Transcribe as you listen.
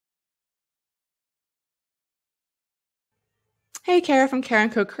Hey, Kara from Kara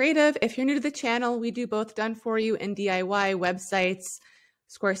 & Co Creative. If you're new to the channel, we do both done for you and DIY websites,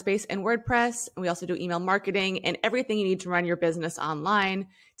 Squarespace and WordPress. And we also do email marketing and everything you need to run your business online.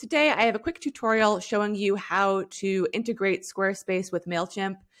 Today, I have a quick tutorial showing you how to integrate Squarespace with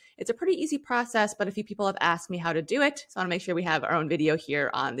MailChimp. It's a pretty easy process, but a few people have asked me how to do it. So I want to make sure we have our own video here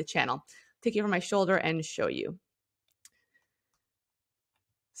on the channel. Take you over my shoulder and show you.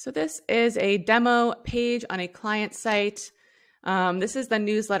 So this is a demo page on a client site. This is the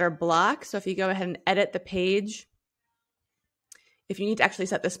newsletter block. So if you go ahead and edit the page, if you need to actually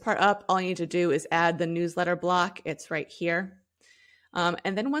set this part up, all you need to do is add the newsletter block. It's right here.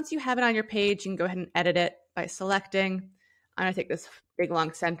 And then once you have it on your page, you can go ahead and edit it by selecting. I'm going to take this big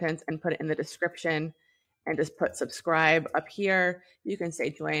long sentence and put it in the description and just put subscribe up here. You can say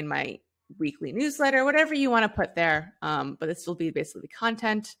join my weekly newsletter, whatever you want to put there. But this will be basically the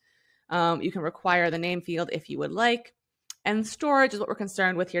content. You can require the name field if you would like. And storage is what we're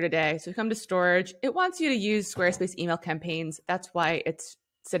concerned with here today. So we come to storage. It wants you to use Squarespace email campaigns. That's why it's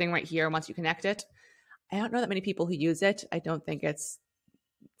sitting right here once you connect it. I don't know that many people who use it. I don't think it's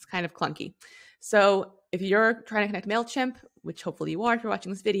kind of clunky. So if you're trying to connect MailChimp, which hopefully you are if you're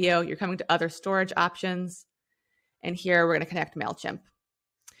watching this video, you're coming to other storage options. And here we're going to connect MailChimp.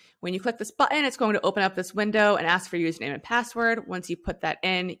 When you click this button, it's going to open up this window and ask for your username and password. Once you put that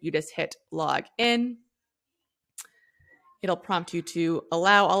in, you just hit log in. It'll prompt you to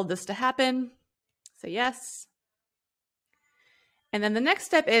allow all of this to happen. Say yes. And then the next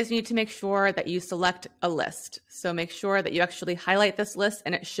step is you need to make sure that you select a list. So make sure that you actually highlight this list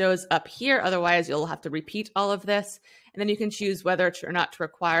and it shows up here. Otherwise, you'll have to repeat all of this. And then you can choose whether or not to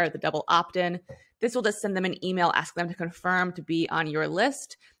require the double opt-in. This will just send them an email, ask them to confirm to be on your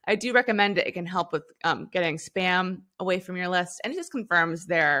list. I do recommend it. It can help with getting spam away from your list, and it just confirms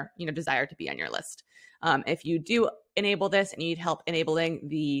their desire to be on your list. If you do enable this and you need help enabling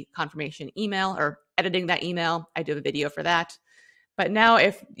the confirmation email or editing that email, I do have a video for that. But now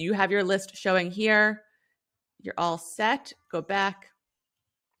if you have your list showing here, you're all set. Go back.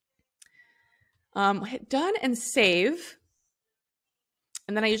 Hit done and save.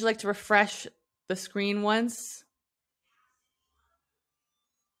 And then I usually like to refresh the screen once.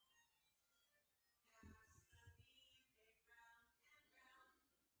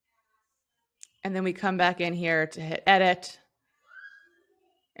 And then we come back in here to hit edit.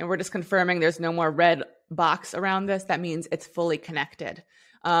 And we're just confirming there's no more red box around this. That means it's fully connected.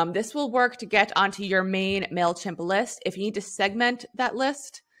 This will work to get onto your main MailChimp list. If you need to segment that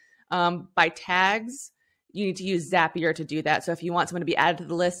list by tags, you need to use Zapier to do that. So if you want someone to be added to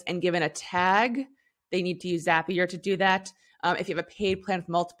the list and given a tag, they need to use Zapier to do that. If you have a paid plan with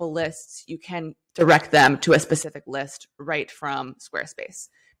multiple lists, you can direct them to a specific list right from Squarespace.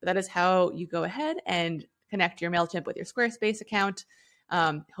 But that is how you go ahead and connect your MailChimp with your Squarespace account.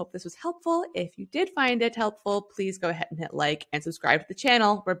 Hope this was helpful. If you did find it helpful, please go ahead and hit like and subscribe to the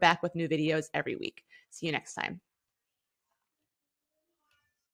channel. We're back with new videos every week. See you next time.